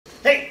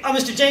I'm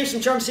Mr. James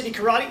from Charm City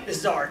Karate. This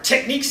is our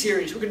technique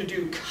series. We're going to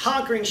do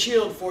Conquering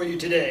Shield for you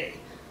today.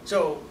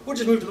 So we'll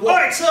just move to the wall.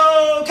 Alright,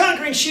 so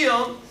Conquering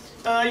Shield,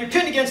 you're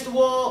pinned against the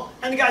wall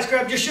and the guy's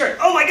grabbed your shirt.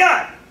 Oh my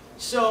god!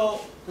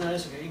 So,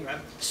 that's okay, you can grab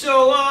it.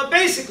 So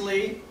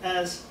basically,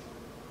 as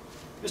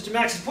Mr.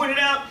 Max has pointed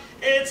out,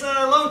 it's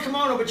a lone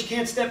kimono, but you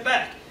can't step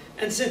back.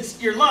 And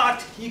since you're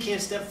locked, you can't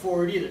step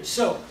forward either.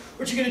 So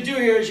what you're going to do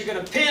here is you're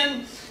going to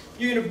pin,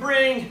 you're going to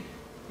bring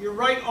your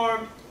right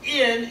arm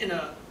in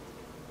a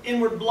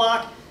inward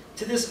block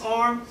to this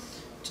arm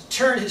to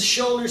turn his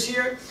shoulders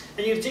here,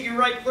 and you're going to take your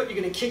right foot, you're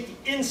going to kick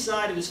the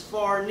inside of his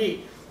far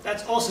knee.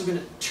 That's also going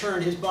to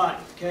turn his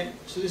body, okay?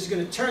 So this is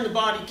going to turn the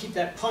body, keep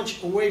that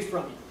punch away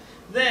from you.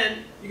 Then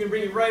you're going to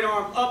bring your right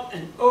arm up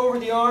and over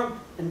the arm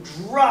and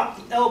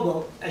drop the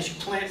elbow as you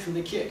plant from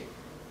the kick.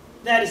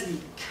 That is the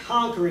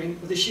conquering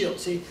of the shield.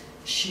 See,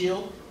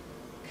 shield,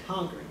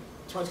 conquering.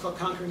 That's why it's called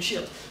Conquering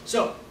Shield.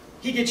 So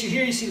he gets you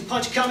here, you see the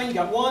punch coming, you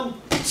got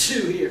 1,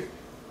 2 here.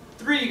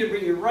 3, you're going to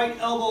bring your right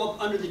elbow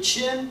up under the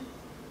chin.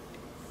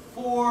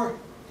 4,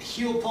 a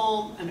heel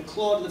palm and a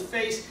claw to the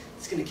face.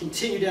 It's going to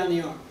continue down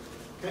the arm.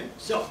 Okay?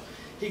 So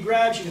he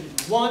grabs, you're going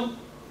to do 1,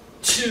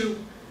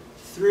 2,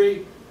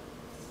 3,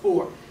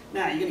 4.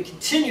 Now you're going to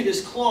continue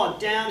this claw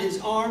down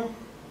his arm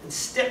and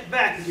step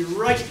back with your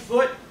right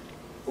foot.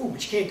 Ooh,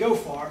 but you can't go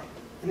far.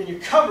 And then your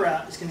cover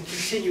out is going to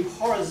continue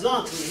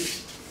horizontally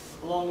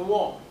along the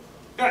wall.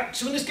 Alright,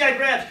 so when this guy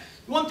grabs,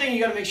 one thing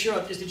you got to make sure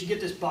of is that you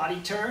get this body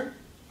turn.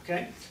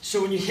 Okay?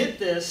 So when you hit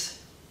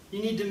this,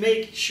 you need to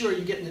make sure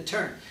you're getting the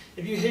turn.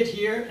 If you hit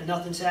here and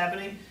nothing's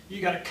happening,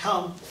 you got to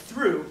come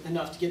through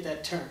enough to get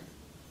that turn.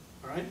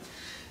 Alright?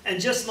 And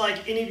just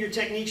like any of your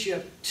techniques, you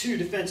have 2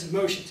 defensive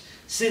motions.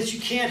 Since you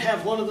can't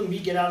have one of them be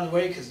get out of the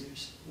way because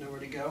there's nowhere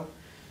to go,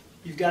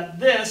 you've got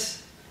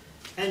this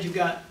and you've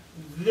got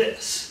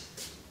this.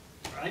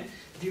 Alright?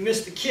 If you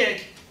miss the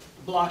kick,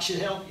 the block should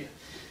help you.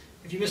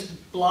 If you miss the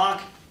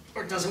block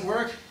or it doesn't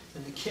work,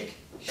 then the kick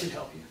should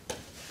help you.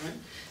 Right?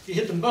 If you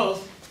hit them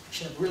both, you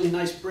should have a really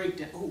nice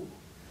breakdown. Ooh,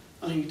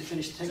 I don't even get to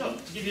finish the technique.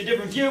 So, to give you a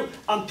different view,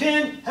 I'm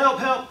pinned, help,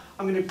 help.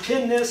 I'm going to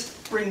pin this,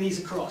 bring these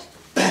across.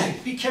 Bang!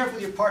 Be careful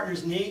with your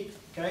partner's knee,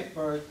 okay,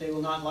 or they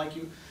will not like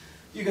you.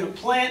 You're going to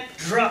plant,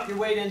 drop your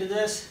weight into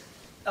this,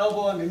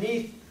 elbow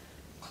underneath,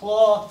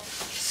 claw,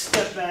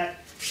 step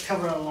back,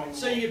 cover out along the wall.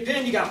 So you get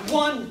pinned, you got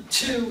 1,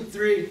 2,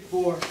 3,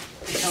 4, and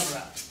cover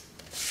out.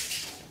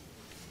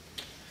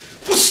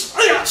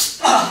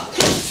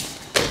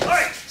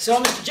 Alright, so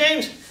I'm Mr.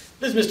 James,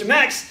 this is Mr.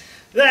 Max.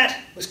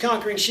 That was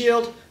Conquering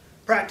Shield.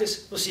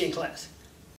 Practice, we'll see you in class.